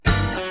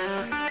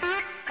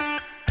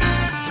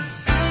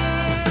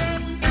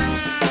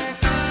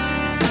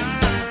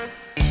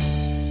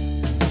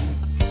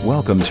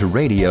Welcome to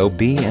Radio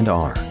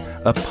B&R,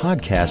 a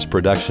podcast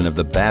production of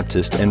the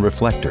Baptist and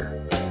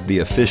Reflector, the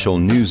official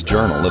news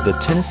journal of the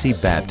Tennessee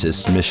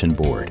Baptist Mission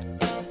Board.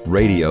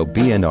 Radio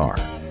B&R,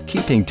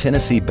 keeping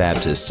Tennessee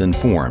Baptists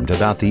informed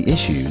about the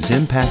issues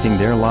impacting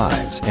their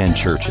lives and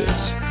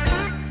churches.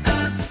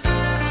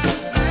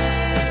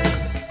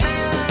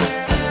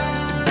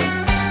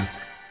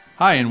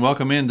 Hi, and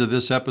welcome into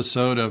this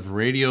episode of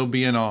Radio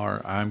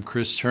B&R. I'm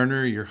Chris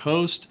Turner, your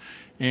host,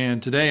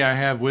 and today I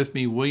have with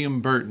me William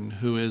Burton,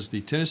 who is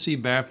the Tennessee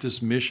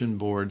Baptist Mission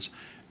Board's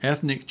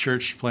Ethnic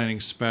Church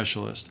Planning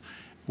Specialist.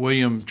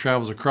 William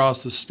travels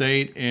across the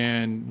state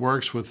and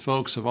works with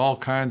folks of all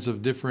kinds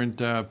of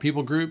different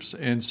people groups.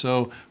 And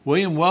so,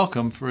 William,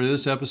 welcome for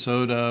this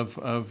episode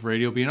of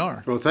Radio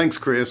B&R. Well, thanks,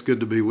 Chris.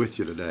 Good to be with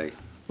you today.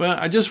 Well,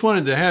 I just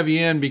wanted to have you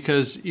in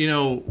because, you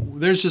know,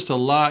 there's just a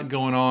lot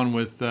going on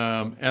with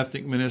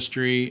ethnic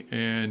ministry,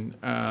 and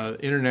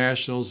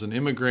internationals and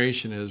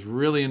immigration is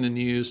really in the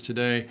news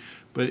today.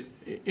 But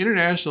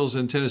internationals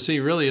in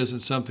Tennessee really isn't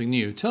something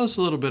new. Tell us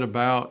a little bit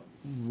about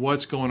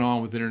what's going on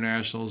with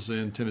internationals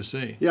in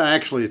Tennessee. Yeah,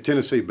 actually,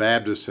 Tennessee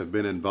Baptists have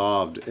been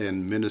involved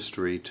in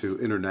ministry to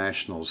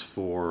internationals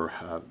for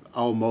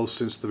almost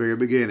since the very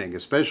beginning,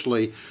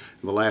 especially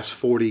in the last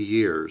 40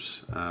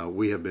 years.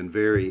 We have been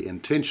very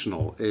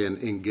intentional in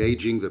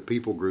engaging the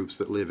people groups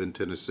that live in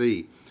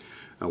Tennessee.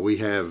 We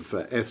have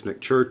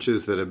ethnic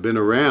churches that have been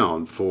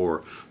around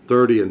for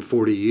 30 and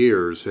 40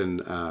 years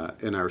in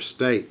our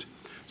state.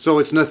 So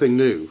it's nothing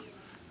new.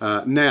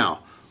 Now,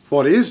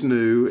 what is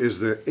new is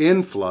the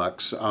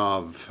influx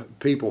of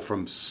people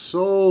from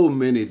so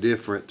many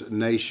different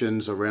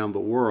nations around the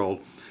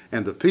world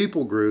and the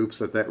people groups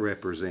that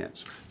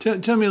represents.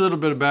 Tell me a little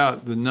bit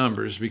about the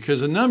numbers, because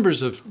the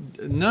numbers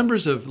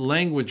of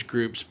language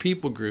groups,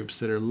 people groups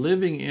that are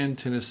living in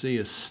Tennessee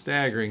is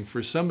staggering.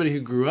 For somebody who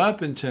grew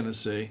up in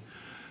Tennessee,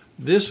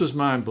 this was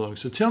mind-blowing.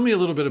 So tell me a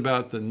little bit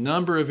about the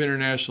number of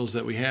internationals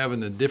that we have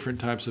and the different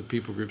types of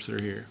people groups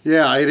that are here.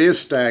 Yeah, it is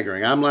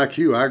staggering. I'm like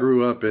you. I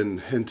grew up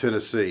in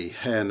Tennessee.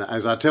 And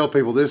as I tell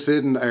people, this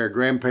isn't our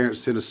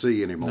grandparents'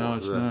 Tennessee anymore. No,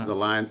 it's not.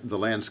 The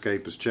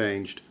landscape has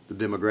changed. The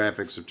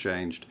demographics have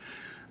changed.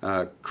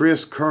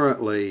 Chris,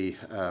 currently,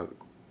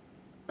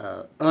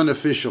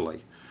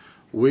 unofficially,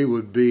 we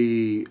would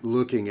be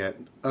looking at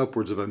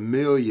upwards of 1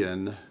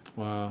 million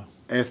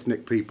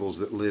ethnic peoples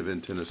that live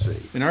in Tennessee.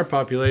 And our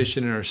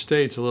population in our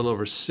state's a little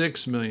over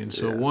 6 million,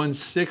 so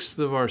 1/6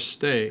 of our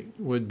state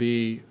would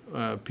be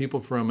people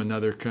from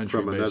another country.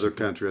 From basically. Another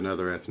country,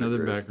 another ethnic Another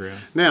group. background.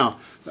 Now,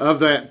 of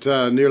that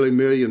nearly 1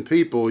 million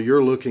people,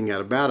 you're looking at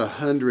about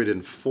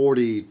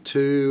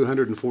 142,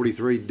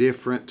 143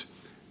 different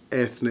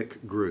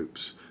ethnic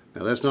groups.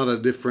 Now, that's not a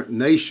different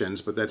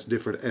nations, but that's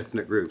different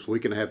ethnic groups.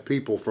 We can have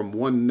people from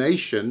one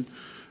nation,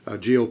 a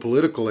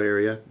geopolitical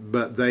area,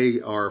 but they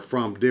are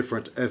from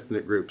different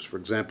ethnic groups. For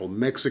example,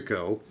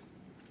 Mexico,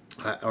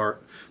 there are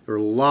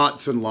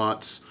lots and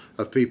lots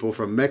of people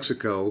from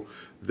Mexico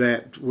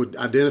that would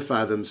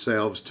identify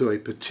themselves to a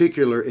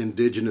particular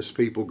indigenous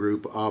people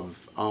group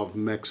of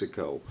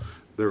Mexico.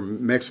 They're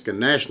Mexican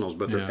nationals,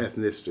 but their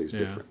ethnicity is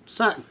different. It's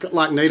not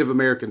like Native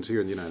Americans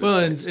here in the United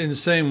States. Well, and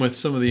same with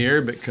some of the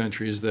Arabic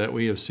countries that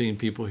we have seen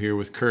people here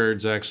with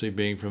Kurds actually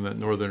being from that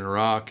northern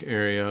Iraq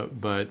area,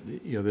 but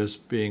you know, this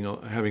being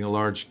having a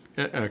large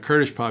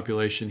Kurdish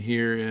population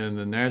here in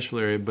the Nashville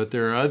area. But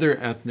there are other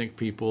ethnic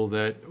people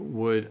that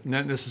would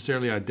not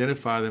necessarily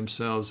identify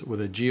themselves with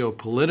a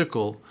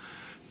geopolitical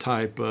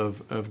type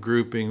of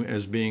grouping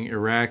as being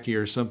Iraqi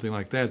or something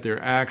like that.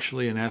 They're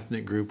actually an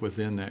ethnic group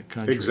within that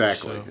country.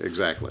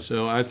 Exactly.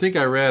 So I think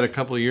I read a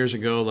couple of years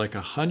ago like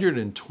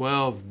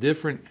 112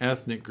 different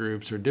ethnic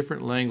groups or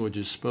different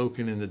languages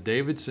spoken in the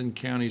Davidson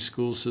County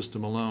school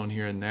system alone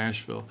here in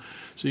Nashville.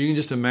 So you can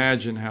just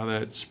imagine how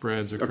that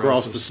spreads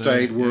across the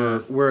state.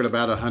 We're at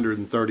about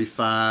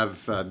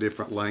 135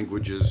 different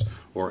languages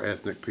or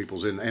ethnic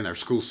peoples in our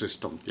school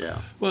system.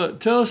 Yeah. Well,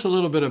 tell us a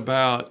little bit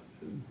about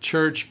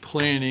church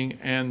planning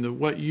and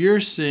what you're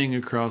seeing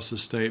across the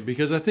state,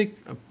 because I think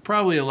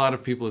probably a lot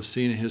of people have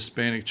seen a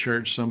Hispanic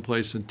church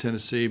someplace in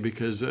Tennessee,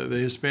 because the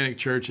Hispanic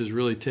church has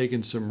really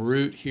taken some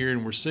root here,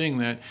 and we're seeing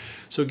that.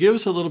 So give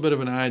us a little bit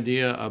of an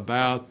idea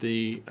about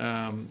the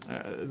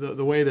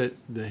way that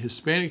the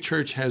Hispanic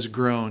church has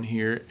grown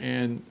here,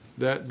 and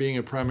that being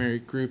a primary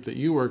group that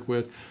you work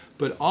with.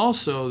 But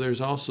also, there's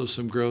also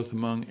some growth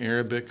among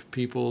Arabic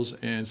peoples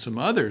and some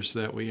others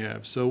that we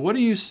have. So what are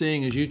you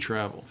seeing as you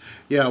travel?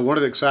 Yeah, one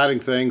of the exciting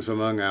things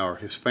among our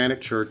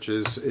Hispanic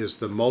churches is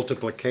the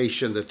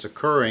multiplication that's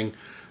occurring.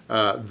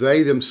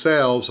 They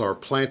themselves are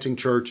planting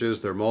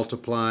churches, they're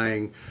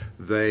multiplying,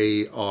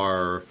 they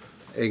are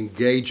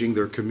engaging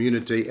their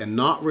community and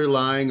not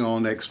relying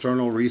on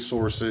external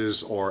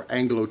resources or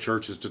Anglo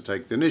churches to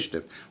take the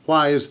initiative.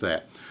 Why is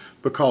that?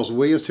 Because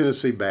we as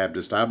Tennessee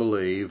Baptists, I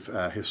believe,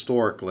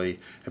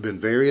 historically, have been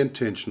very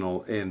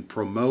intentional in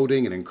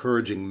promoting and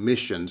encouraging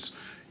missions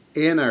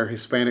in our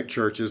Hispanic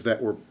churches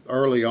that were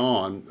early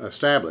on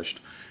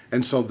established.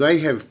 And so they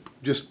have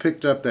just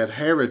picked up that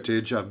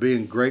heritage of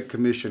being Great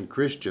Commission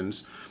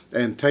Christians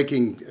and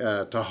taking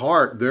to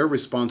heart their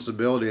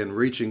responsibility in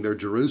reaching their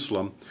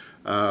Jerusalem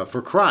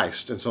for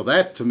Christ. And so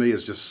that to me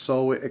is just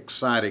so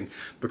exciting,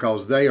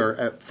 because they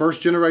are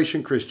first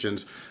generation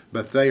Christians,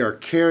 but they are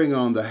carrying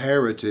on the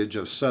heritage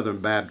of Southern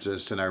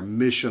Baptists and our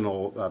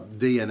missional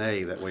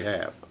DNA that we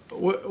have.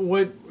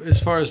 What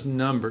as far as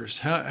numbers,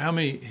 how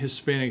many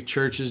Hispanic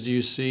churches do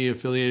you see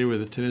affiliated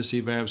with the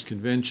Tennessee Baptist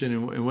Convention,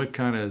 and what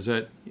kind of, is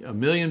that 1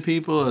 million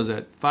people? Is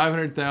that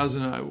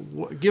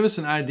 500,000? Give us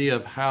an idea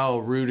of how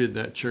rooted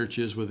that church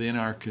is within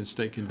our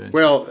state convention.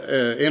 Well,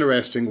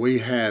 interesting. We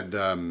had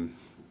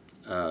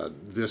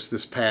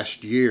this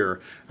past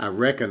year, I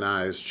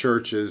recognized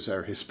churches,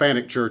 or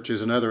Hispanic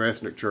churches and other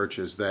ethnic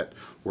churches that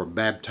were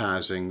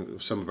baptizing,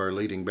 some of our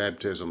leading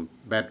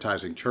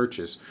baptizing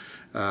churches.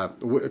 A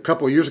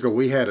couple of years ago,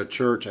 we had a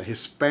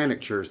Hispanic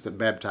church that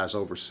baptized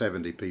over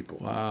 70 people.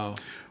 Wow.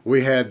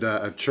 We had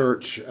a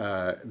church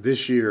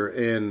this year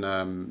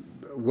in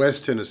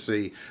West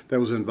Tennessee that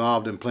was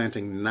involved in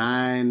planting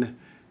 9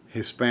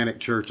 Hispanic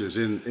churches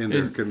in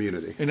their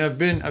community. And I've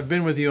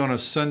been with you on a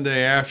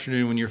Sunday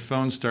afternoon when your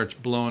phone starts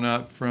blowing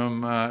up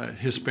from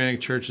Hispanic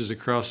churches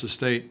across the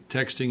state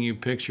texting you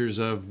pictures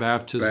of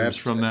baptisms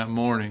from that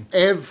morning.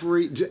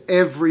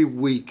 Every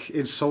week,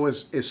 it's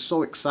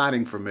so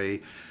exciting for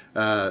me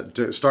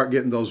to start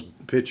getting those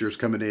pictures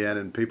coming in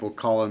and people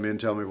calling me and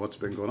telling me what's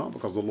been going on,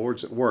 because the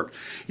Lord's at work.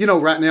 You know,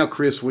 right now,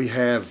 Chris, we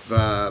have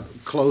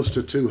close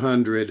to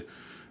 200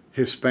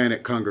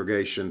 Hispanic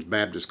congregations,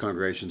 Baptist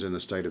congregations in the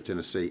state of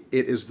Tennessee.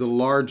 It is the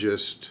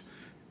largest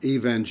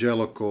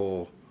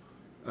evangelical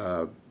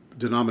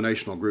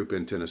denominational group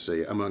in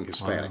Tennessee among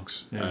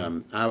Hispanics.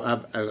 Wow.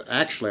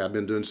 Yeah. I've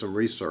been doing some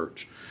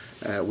research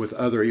with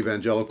other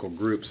evangelical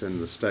groups in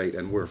the state,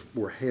 and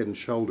we're head and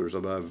shoulders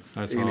above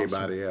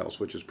anybody else,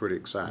 which is pretty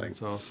exciting.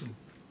 That's awesome.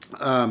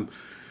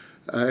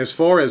 As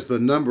far as the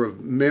number of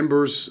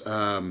members,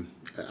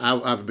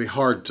 I'd be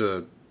hard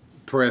to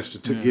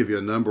pressed to give you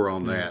a number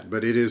on that,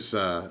 but it is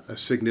a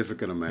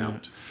significant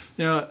amount.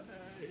 Now,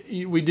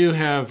 we do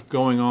have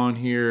going on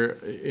here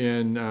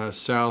in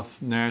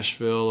South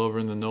Nashville, over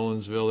in the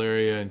Nolensville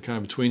area, and kind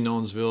of between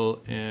Nolensville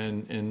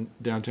and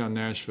downtown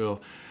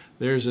Nashville.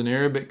 There's an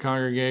Arabic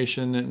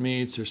congregation that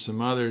meets. There's some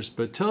others,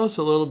 but tell us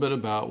a little bit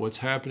about what's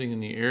happening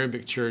in the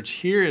Arabic church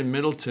here in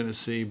Middle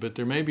Tennessee, but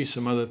there may be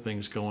some other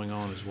things going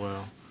on as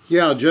well.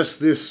 Yeah, just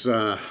this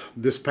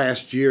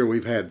past year,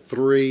 we've had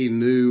 3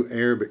 new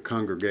Arabic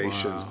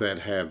congregations that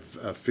have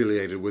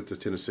affiliated with the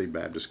Tennessee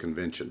Baptist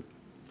Convention.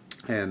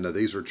 And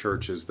these are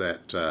churches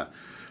that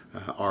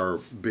are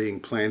being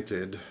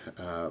planted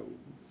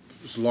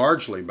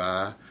largely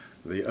by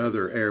the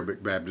other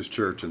Arabic Baptist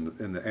church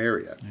in the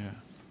area. Yeah.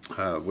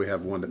 We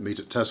have one that meets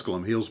at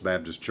Tusculum Hills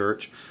Baptist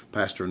Church.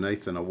 Pastor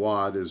Nathan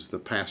Awad is the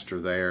pastor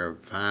there,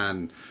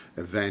 fine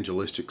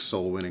evangelistic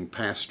soul-winning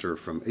pastor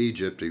from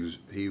Egypt.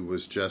 He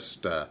was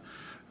just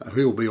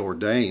he will be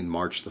ordained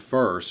March the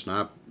 1st, and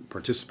I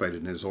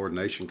participated in his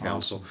ordination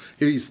council. Awesome.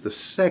 He's the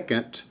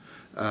second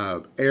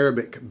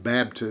Arabic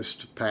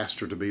Baptist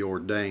pastor to be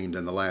ordained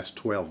in the last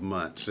 12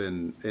 months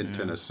in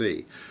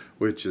Tennessee,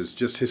 which is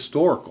just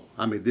historical.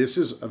 I mean, this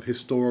is of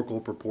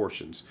historical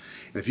proportions.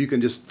 And if you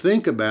can just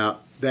think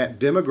about that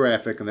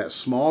demographic and that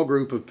small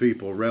group of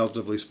people,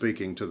 relatively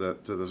speaking, to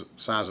the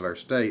size of our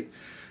state,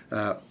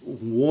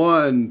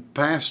 one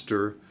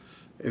pastor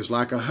is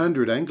like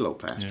 100 Anglo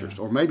pastors,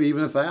 or maybe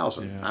even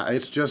 1,000. Yeah.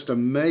 It's just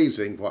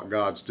amazing what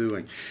God's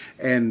doing.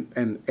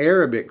 And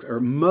Arabic or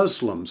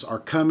Muslims are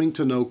coming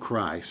to know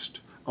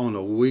Christ on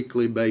a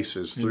weekly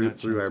basis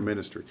through our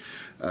ministry.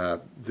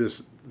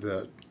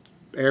 The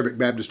Arabic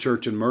Baptist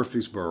Church in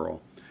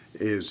Murfreesboro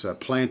is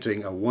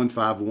planting a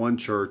 151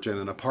 church in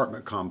an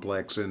apartment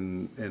complex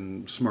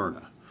in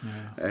Smyrna.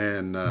 Yeah.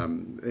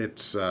 And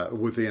it's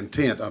with the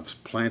intent of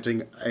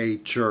planting a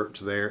church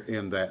there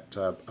in that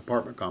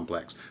apartment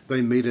complex.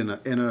 They meet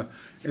in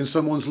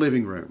someone's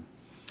living room,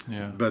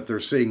 but they're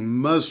seeing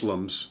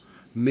Muslims,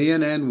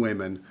 men and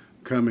women,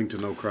 coming to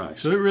know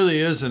Christ. So it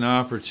really is an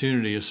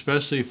opportunity,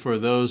 especially for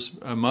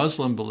those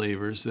Muslim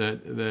believers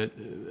that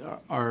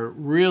are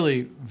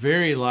really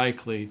very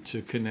likely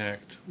to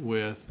connect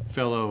with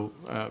fellow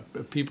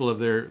people of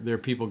their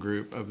people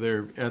group, of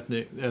their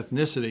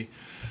ethnicity,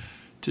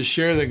 to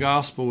share the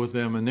gospel with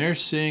them, and they're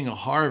seeing a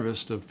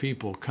harvest of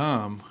people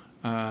come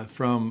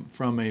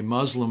from a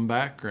Muslim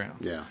background.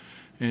 Yeah,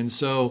 and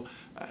so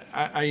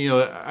I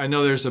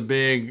know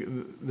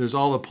there's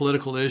all the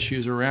political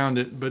issues around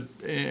it,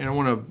 and I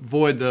want to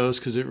avoid those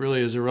because it really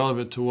is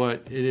irrelevant to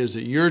what it is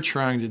that you're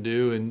trying to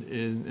do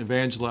in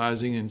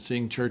evangelizing and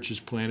seeing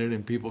churches planted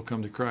and people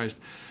come to Christ.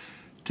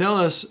 Tell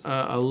us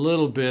a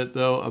little bit,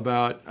 though,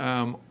 about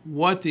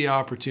what the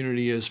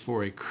opportunity is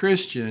for a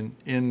Christian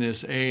in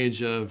this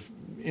age of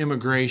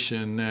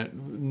immigration, that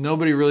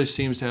nobody really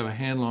seems to have a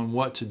handle on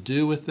what to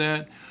do with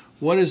that.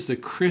 What is the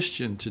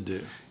Christian to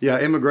do? Yeah,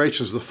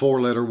 immigration is the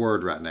 4-letter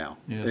word right now.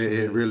 Yes,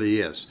 it really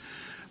is.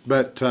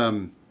 But,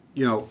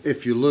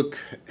 if you look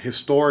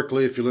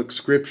historically, if you look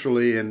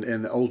scripturally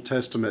in the Old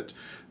Testament,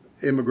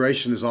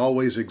 immigration has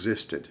always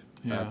existed.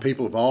 Yeah.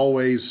 People have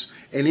always,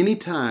 and any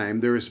time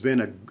there has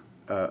been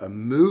a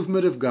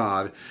movement of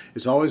God,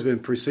 it's always been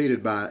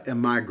preceded by a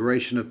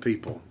migration of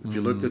people. If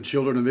you look at the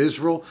children of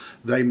Israel,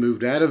 they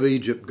moved out of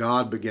Egypt.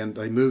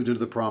 They moved into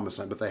the Promised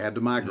Land, but they had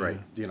to migrate.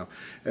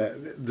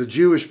 The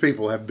Jewish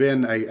people have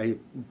been a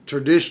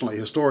traditionally,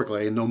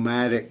 historically, a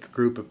nomadic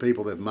group of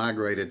people that have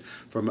migrated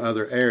from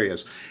other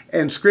areas.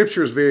 And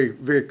Scripture is very,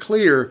 very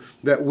clear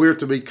that we're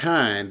to be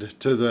kind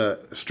to the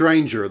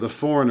stranger, the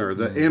foreigner,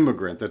 the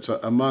immigrant that's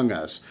among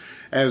us.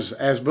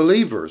 As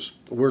believers,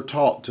 we're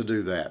taught to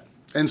do that.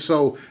 And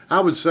so I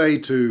would say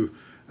to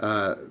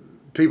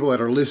people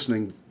that are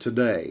listening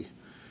today,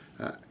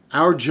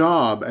 our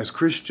job as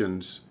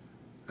Christians,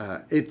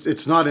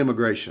 it's not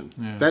immigration.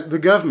 Yeah. That the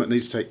government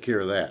needs to take care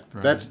of that.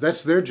 Right.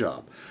 That's their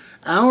job.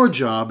 Our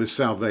job is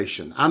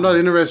salvation. I'm not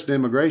interested in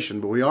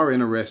immigration, but we are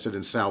interested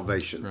in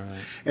salvation. Right.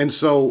 And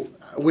so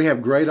we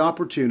have great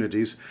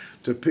opportunities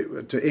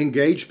to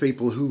engage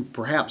people who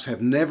perhaps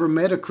have never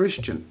met a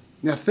Christian.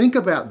 Now think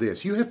about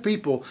this. You have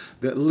people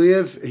that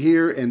live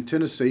here in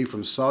Tennessee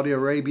from Saudi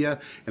Arabia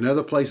and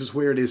other places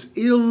where it is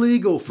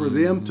illegal for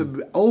them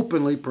to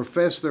openly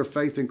profess their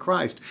faith in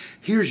Christ.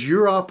 Here's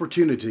your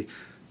opportunity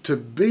to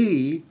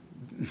be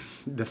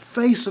the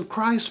face of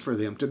Christ for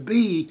them, to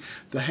be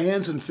the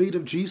hands and feet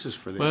of Jesus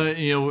for them. Well,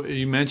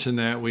 you mentioned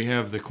that we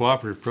have the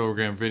cooperative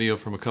program video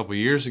from a couple of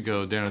years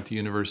ago down at the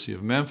University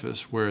of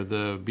Memphis, where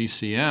the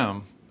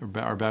BCM,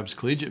 or our Baptist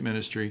Collegiate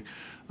Ministry,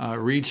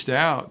 reached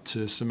out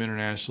to some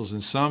internationals,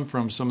 and some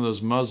from some of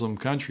those Muslim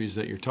countries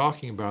that you're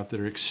talking about that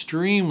are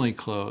extremely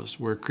closed,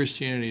 where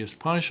Christianity is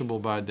punishable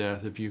by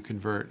death if you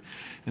convert.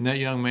 And that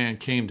young man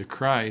came to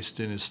Christ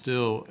and is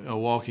still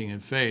walking in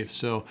faith.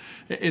 So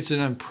it's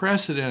an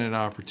unprecedented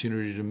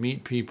opportunity to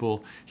meet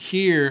people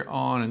here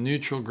on a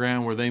neutral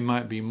ground where they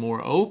might be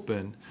more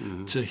open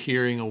to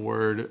hearing a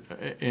word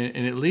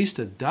and at least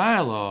a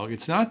dialogue.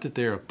 It's not that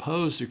they're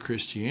opposed to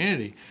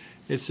Christianity.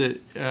 It's that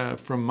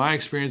from my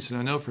experience, and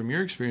I know from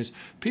your experience,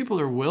 people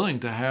are willing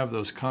to have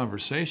those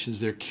conversations.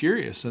 They're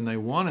curious and they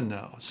want to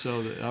know.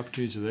 So the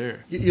opportunities are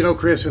there. You know,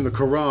 Chris, in the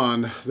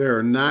Quran, there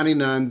are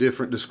 99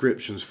 different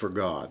descriptions for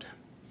God.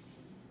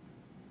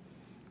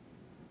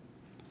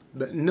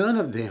 But none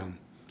of them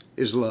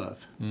is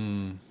love.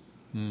 None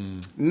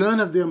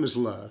of them is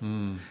love.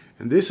 And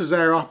this is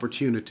our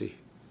opportunity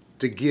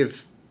to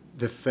give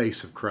the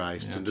face of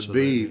Christ and to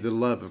be the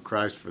love of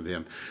Christ for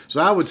them.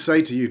 So I would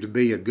say to you to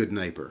be a good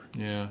neighbor.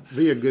 Yeah.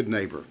 Be a good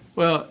neighbor.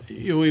 Well,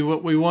 we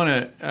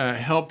want to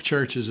help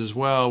churches as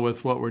well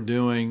with what we're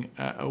doing.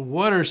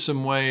 What are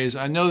some ways?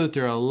 I know that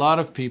there are a lot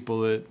of people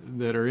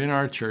that are in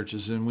our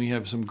churches, and we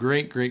have some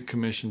great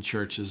commission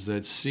churches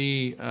that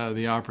see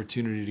the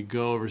opportunity to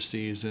go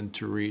overseas and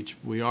to reach.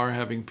 We are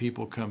having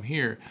people come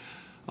here.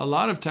 A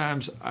lot of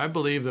times, I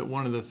believe that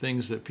one of the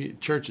things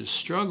that churches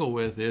struggle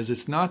with is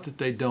it's not that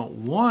they don't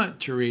want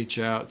to reach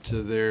out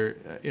to their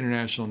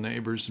international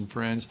neighbors and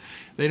friends.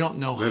 They don't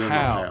know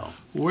how.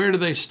 Where do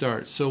they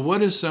start? So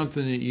what is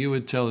something that you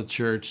would tell a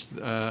church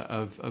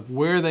of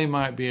where they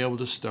might be able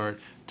to start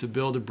to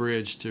build a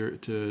bridge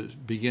to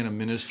begin a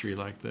ministry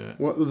like that?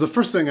 Well, the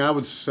first thing I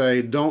would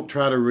say, don't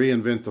try to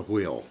reinvent the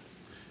wheel.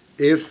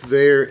 If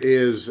there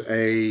is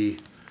a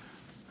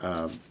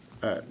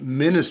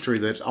ministry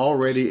that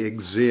already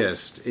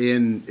exists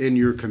in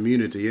your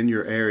community, in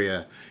your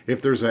area,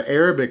 if there's an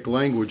Arabic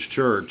language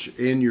church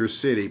in your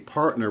city,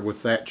 partner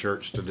with that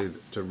church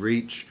to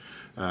reach,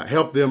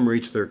 help them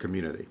reach their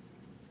community.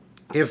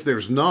 If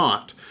there's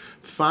not,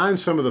 find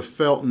some of the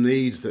felt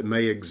needs that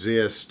may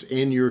exist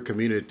in your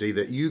community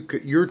that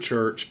your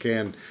church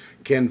can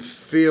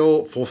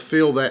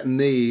fulfill that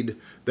need,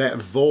 that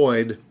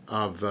void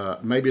of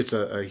maybe it's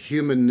a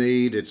human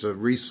need, it's a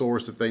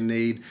resource that they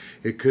need.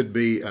 It could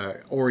be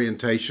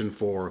orientation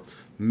for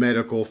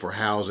medical, for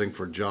housing,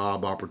 for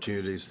job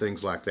opportunities,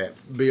 things like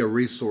that. Be a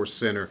resource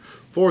center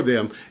for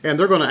them. And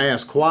they're going to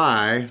ask,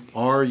 why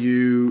are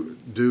you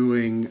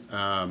doing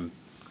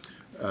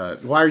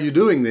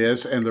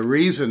this? And the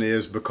reason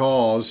is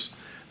because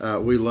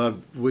we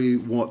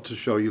want to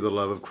show you the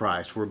love of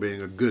Christ. We're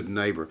being a good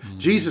neighbor. Mm-hmm.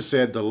 Jesus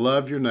said to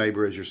love your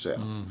neighbor as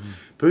yourself. Mm-hmm.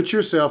 Put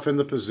yourself in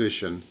the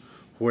position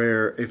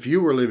where if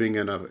you were living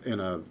in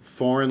a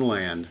foreign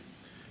land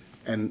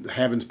and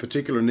having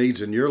particular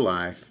needs in your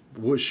life,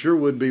 sure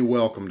would be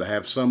welcome to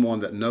have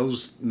someone that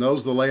knows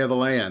the lay of the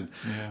land,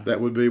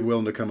 that would be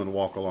willing to come and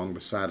walk along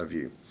beside of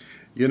you.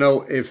 You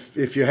know,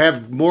 if you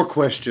have more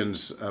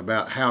questions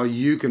about how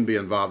you can be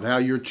involved, how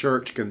your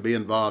church can be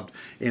involved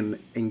in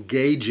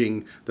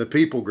engaging the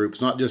people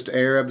groups, not just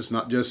Arabs,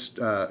 not just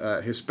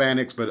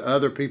Hispanics, but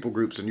other people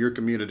groups in your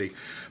community,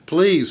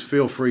 please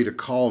feel free to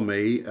call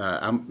me.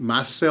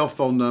 My cell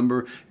phone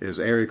number is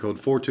area code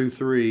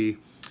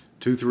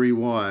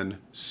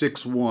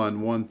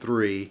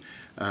 423-231-6113.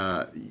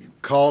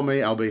 Call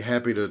me. I'll be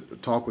happy to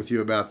talk with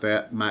you about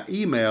that. My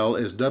email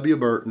is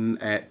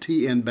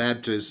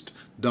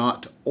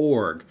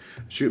wburton@tnbaptist.org.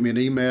 Shoot me an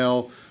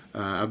email.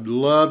 I'd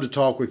love to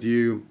talk with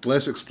you.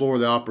 Let's explore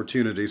the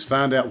opportunities,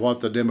 find out what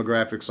the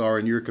demographics are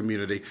in your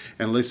community,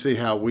 and let's see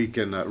how we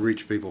can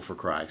reach people for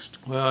Christ.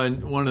 Well,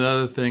 and one of the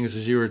other things,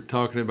 as you were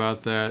talking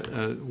about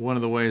that, one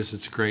of the ways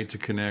it's great to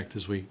connect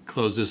as we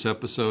close this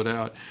episode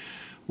out,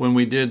 when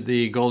we did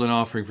the Golden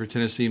Offering for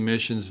Tennessee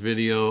Missions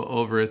video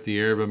over at the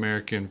Arab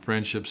American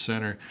Friendship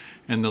Center,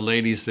 and the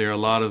ladies there, a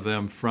lot of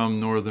them from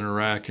northern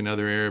Iraq and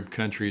other Arab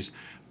countries,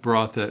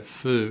 brought that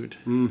food.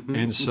 Mm-hmm.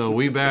 And so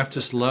we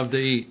Baptists love to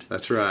eat.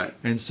 That's right.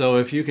 And so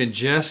if you can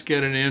just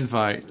get an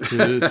invite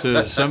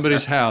to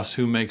somebody's house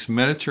who makes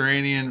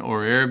Mediterranean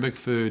or Arabic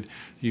food,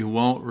 you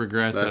won't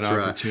regret that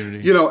opportunity.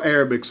 Right. You know,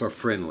 Arabics are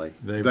friendly.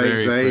 They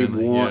friendly,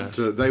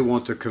 they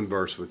want to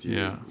converse with you.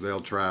 Yeah. They'll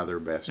try their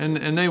best.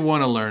 And they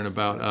want to learn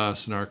about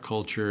us and our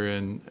culture,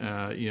 and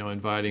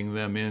inviting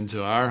them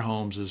into our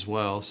homes as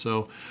well.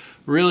 So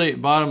really,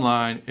 bottom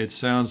line, it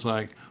sounds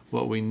like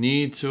what we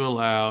need to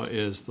allow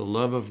is the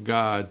love of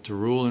God to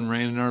rule and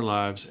reign in our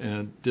lives,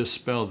 and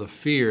dispel the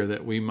fear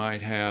that we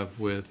might have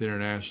with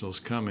internationals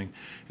coming,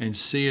 and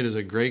see it as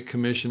a great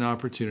commission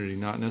opportunity,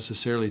 not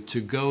necessarily to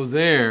go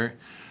there,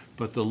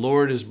 but the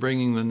Lord is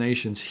bringing the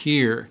nations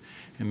here,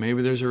 and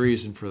maybe there's a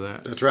reason for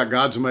that. That's right.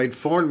 God's made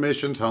foreign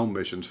missions, home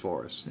missions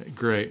for us.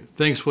 Great.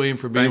 Thanks, William,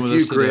 for being with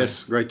us today. Thank you,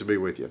 Chris. Great to be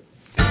with you.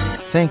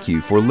 Thank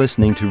you for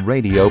listening to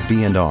Radio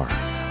B&R,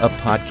 a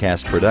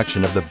podcast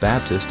production of the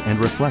Baptist and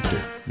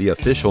Reflector, the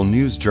official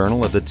news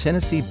journal of the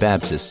Tennessee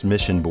Baptist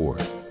Mission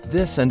Board.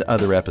 This and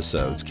other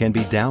episodes can be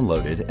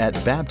downloaded at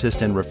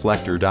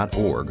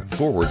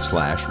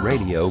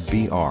baptistandreflector.org/Radio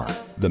BR.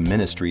 The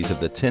ministries of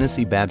the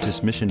Tennessee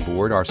Baptist Mission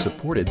Board are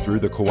supported through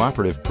the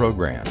Cooperative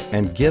Program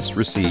and gifts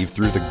received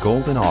through the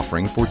Golden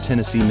Offering for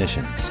Tennessee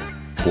Missions.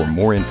 For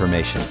more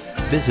information,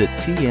 visit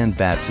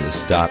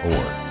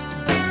tnbaptist.org.